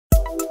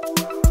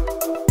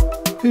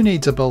Who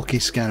needs a bulky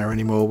scanner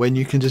anymore when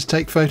you can just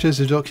take photos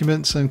of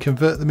documents and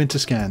convert them into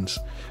scans?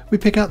 We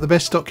pick out the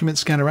best document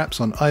scanner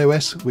apps on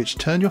iOS which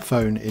turn your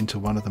phone into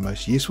one of the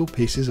most useful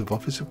pieces of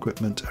office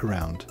equipment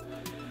around.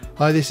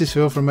 Hi, this is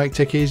Phil from Make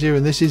Tech Easier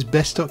and this is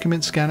Best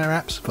Document Scanner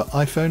Apps for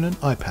iPhone and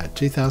iPad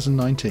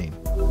 2019.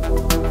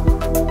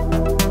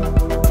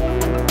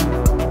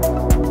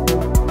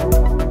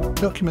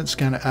 Document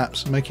scanner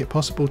apps make it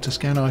possible to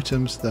scan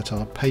items that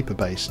are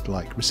paper-based,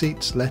 like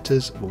receipts,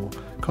 letters or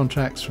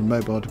contracts from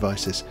mobile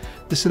devices.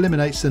 This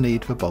eliminates the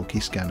need for bulky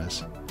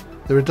scanners.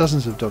 There are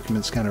dozens of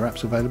document scanner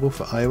apps available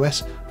for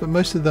iOS, but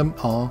most of them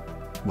are,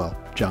 well,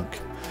 junk.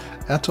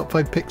 Our top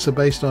 5 picks are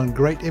based on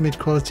great image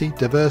quality,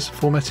 diverse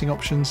formatting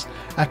options,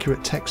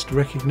 accurate text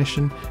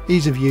recognition,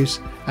 ease of use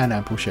and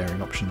ample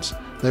sharing options.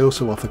 They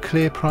also offer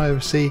clear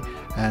privacy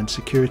and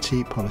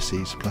security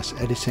policies, plus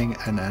editing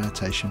and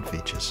annotation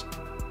features.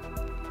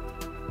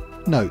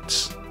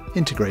 Notes.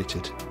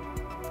 Integrated.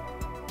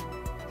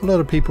 A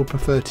lot of people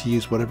prefer to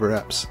use whatever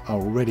apps are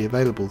already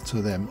available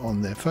to them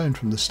on their phone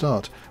from the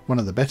start. One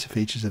of the better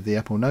features of the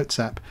Apple Notes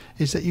app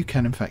is that you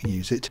can in fact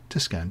use it to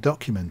scan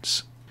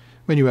documents.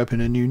 When you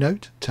open a new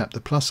note, tap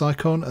the plus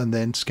icon and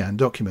then Scan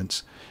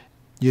Documents.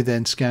 You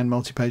then scan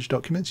multi-page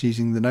documents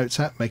using the Notes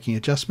app, making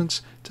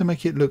adjustments to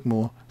make it look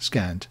more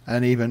scanned,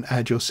 and even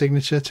add your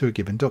signature to a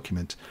given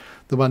document.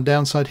 The one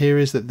downside here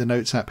is that the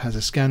Notes app has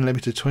a scan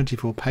limit of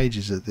 24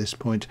 pages at this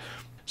point,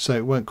 so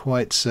it won't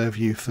quite serve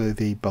you for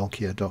the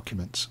bulkier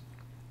documents.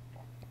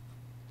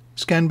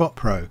 SCANBOT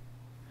Pro.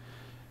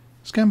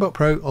 SCANBOT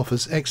Pro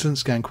offers excellent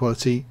scan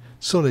quality,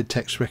 solid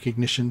text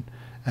recognition,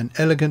 an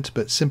elegant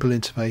but simple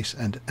interface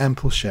and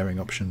ample sharing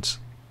options.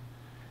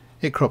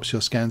 It crops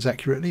your scans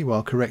accurately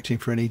while correcting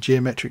for any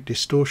geometric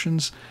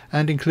distortions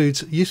and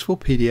includes useful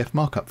PDF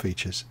markup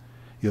features.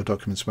 Your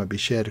documents won't be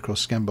shared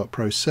across SCANBOT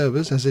Pro's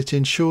servers as it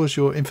ensures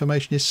your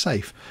information is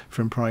safe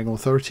from prying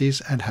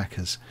authorities and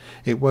hackers.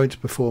 It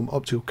won't perform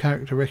optical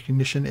character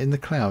recognition in the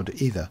cloud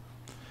either.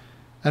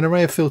 An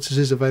array of filters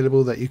is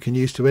available that you can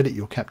use to edit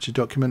your captured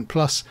document,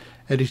 plus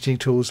editing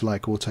tools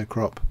like auto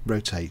crop,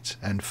 rotate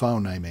and file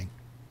naming.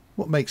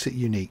 What makes it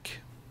unique?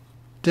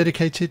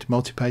 Dedicated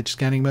multi-page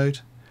scanning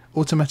mode,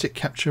 automatic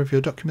capture of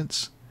your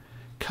documents,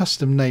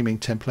 custom naming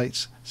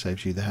templates,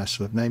 saves you the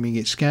hassle of naming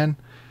each scan,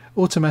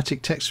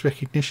 automatic text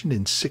recognition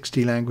in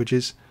 60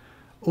 languages,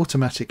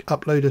 automatic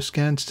upload of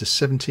scans to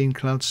 17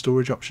 cloud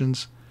storage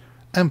options,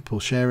 ample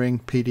sharing,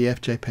 PDF,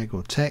 JPEG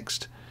or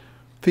text,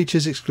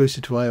 features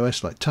exclusive to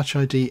iOS like Touch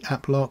ID,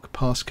 App Lock,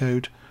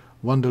 Passcode,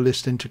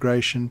 Wunderlist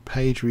integration,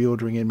 page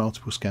reordering in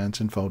multiple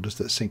scans and folders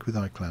that sync with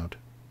iCloud.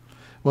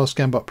 While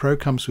SCANBOT Pro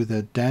comes with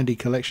a dandy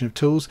collection of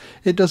tools,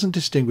 it doesn't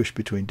distinguish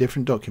between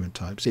different document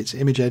types. Its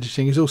image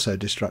editing is also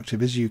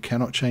destructive, as you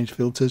cannot change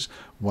filters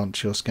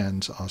once your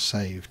scans are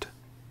saved.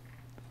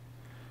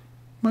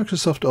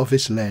 Microsoft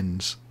Office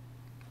Lens.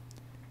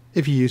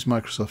 If you use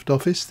Microsoft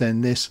Office,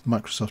 then this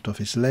Microsoft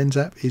Office Lens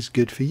app is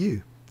good for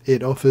you.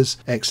 It offers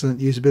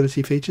excellent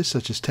usability features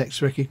such as text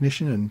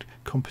recognition and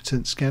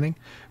competent scanning,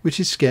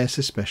 which is scarce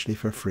especially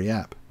for a free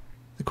app.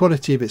 The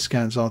quality of its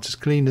scans aren't as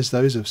clean as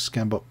those of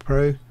SCANBOT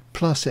Pro,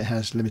 plus it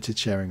has limited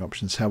sharing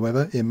options.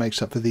 However, it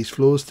makes up for these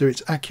flaws through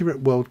its accurate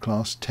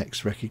world-class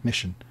text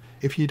recognition.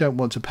 If you don't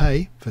want to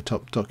pay for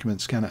top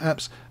document scanner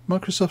apps,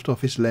 Microsoft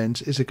Office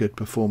Lens is a good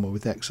performer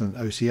with excellent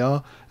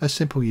OCR, a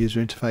simple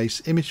user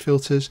interface, image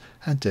filters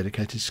and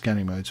dedicated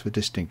scanning modes for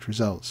distinct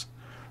results.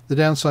 The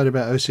downside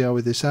about OCR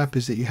with this app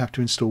is that you have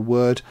to install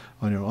Word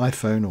on your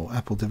iPhone or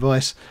Apple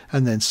device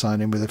and then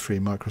sign in with a free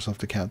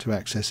Microsoft account to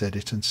access,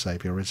 edit and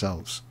save your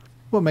results.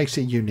 What makes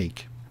it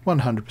unique?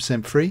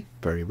 100% free,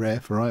 very rare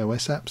for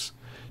iOS apps.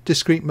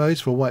 Discrete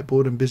modes for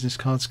whiteboard and business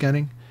card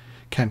scanning.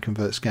 Can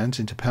convert scans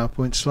into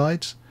PowerPoint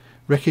slides.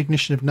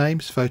 Recognition of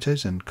names,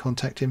 photos and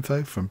contact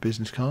info from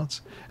business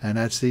cards and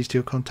adds these to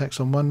your contacts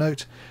on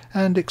OneNote,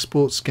 and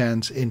exports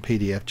scans in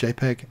PDF,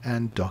 JPEG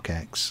and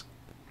DocX.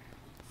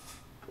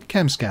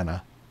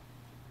 CAMSCANNER.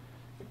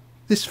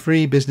 This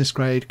free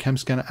business-grade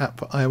CAMSCANNER app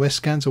for iOS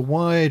scans a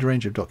wide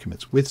range of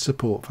documents with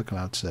support for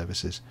cloud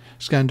services.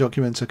 Scanned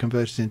documents are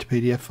converted into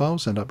PDF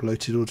files and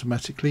uploaded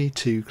automatically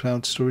to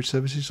cloud storage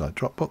services like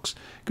Dropbox,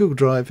 Google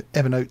Drive,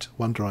 EVERNOTE,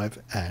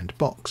 OneDrive and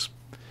Box.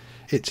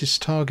 It is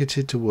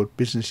targeted toward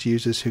business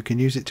users who can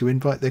use it to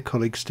invite their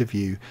colleagues to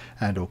view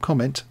and or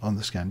comment on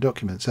the scanned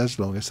documents as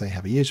long as they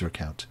have a user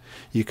account.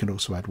 You can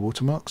also add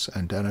watermarks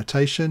and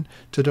annotation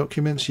to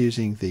documents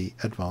using the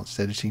advanced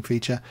editing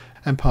feature,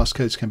 and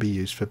passcodes can be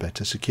used for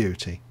better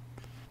security.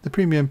 The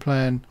premium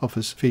plan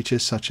offers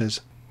features such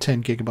as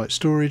 10 GB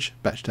storage,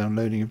 batch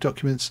downloading of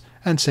documents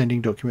and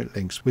sending document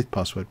links with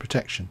password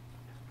protection.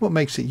 What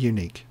makes it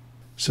unique?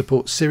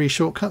 Supports Siri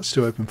shortcuts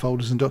to open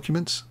folders and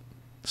documents,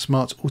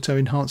 smart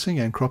auto-enhancing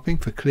and cropping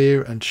for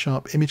clear and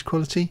sharp image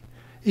quality,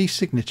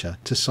 e-signature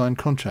to sign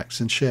contracts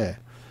and share,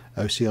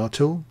 OCR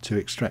tool to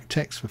extract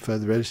text for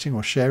further editing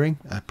or sharing,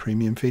 a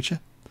premium feature,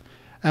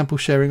 ample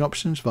sharing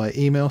options via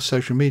email,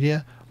 social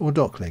media or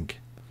doclink,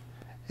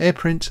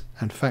 AirPrint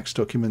and fax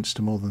documents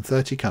to more than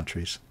 30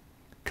 countries,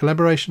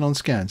 collaboration on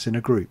scans in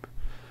a group,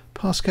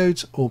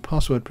 passcodes or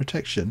password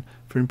protection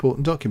for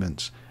important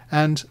documents,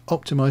 and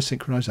optimize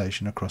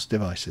synchronization across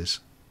devices.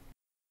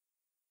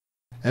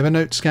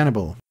 EVERNOTE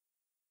SCANNABLE.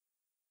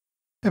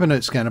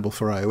 EVERNOTE SCANNABLE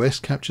for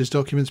iOS captures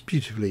documents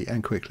beautifully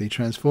and quickly,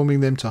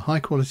 transforming them to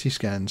high-quality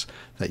scans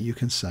that you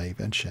can save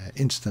and share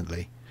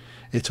instantly.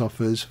 It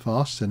offers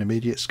fast and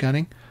immediate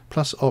scanning,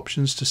 plus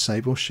options to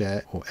save or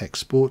share or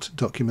export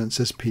documents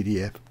as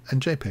PDF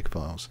and JPEG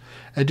files.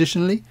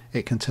 Additionally,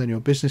 it can turn your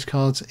business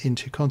cards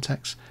into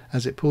contacts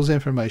as it pulls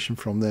information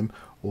from them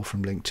or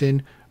from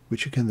LinkedIn,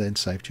 which you can then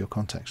save to your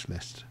contacts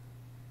list.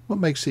 What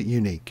makes it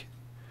unique?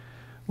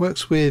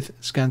 Works with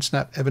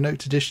ScanSnap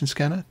Evernote Edition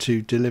Scanner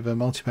to deliver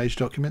multi-page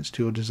documents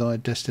to your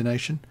desired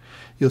destination.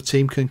 Your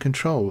team can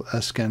control a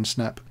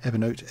ScanSnap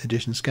Evernote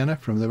Edition Scanner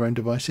from their own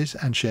devices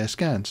and share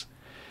scans.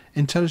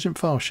 Intelligent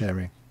file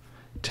sharing,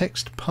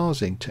 text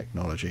parsing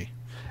technology,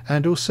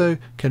 and also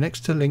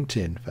connects to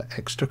LinkedIn for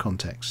extra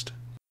context.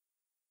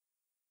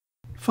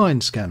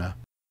 FINESCANNER.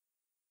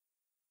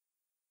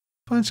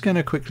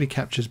 FINESCANNER quickly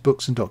captures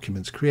books and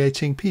documents,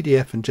 creating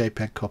PDF and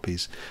JPEG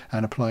copies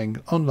and applying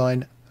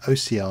online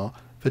OCR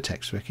for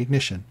text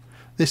recognition.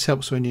 This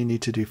helps when you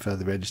need to do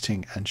further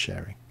editing and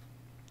sharing.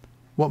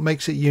 What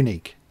makes it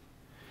unique?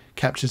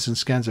 Captures and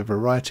scans a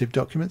variety of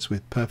documents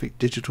with perfect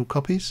digital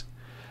copies.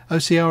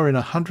 OCR in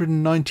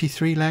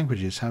 193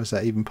 languages, how is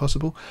that even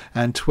possible?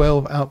 And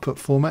 12 output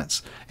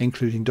formats,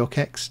 including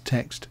docx,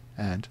 text,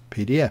 and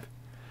PDF.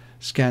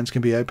 Scans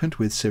can be opened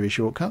with Siri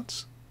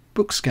shortcuts.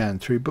 Book scan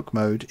through book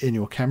mode in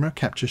your camera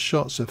captures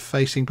shots of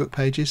facing book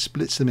pages,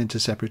 splits them into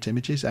separate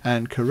images,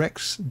 and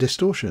corrects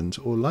distortions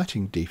or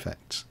lighting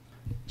defects.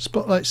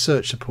 Spotlight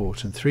search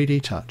support and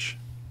 3D touch.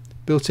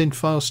 Built-in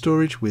file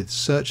storage with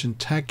search and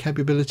tag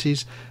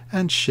capabilities,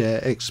 and share,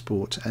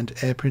 export, and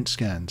AirPrint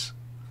scans.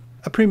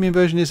 A premium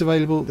version is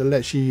available that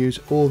lets you use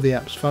all the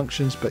app's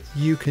functions, but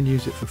you can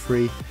use it for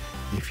free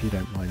if you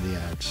don't mind the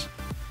ads.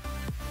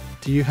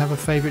 Do you have a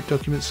favourite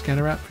document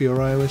scanner app for your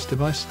iOS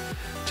device?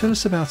 Tell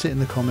us about it in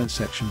the comments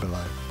section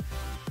below.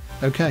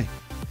 Okay,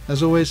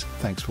 as always,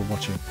 thanks for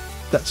watching.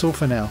 That's all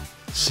for now.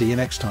 See you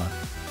next time.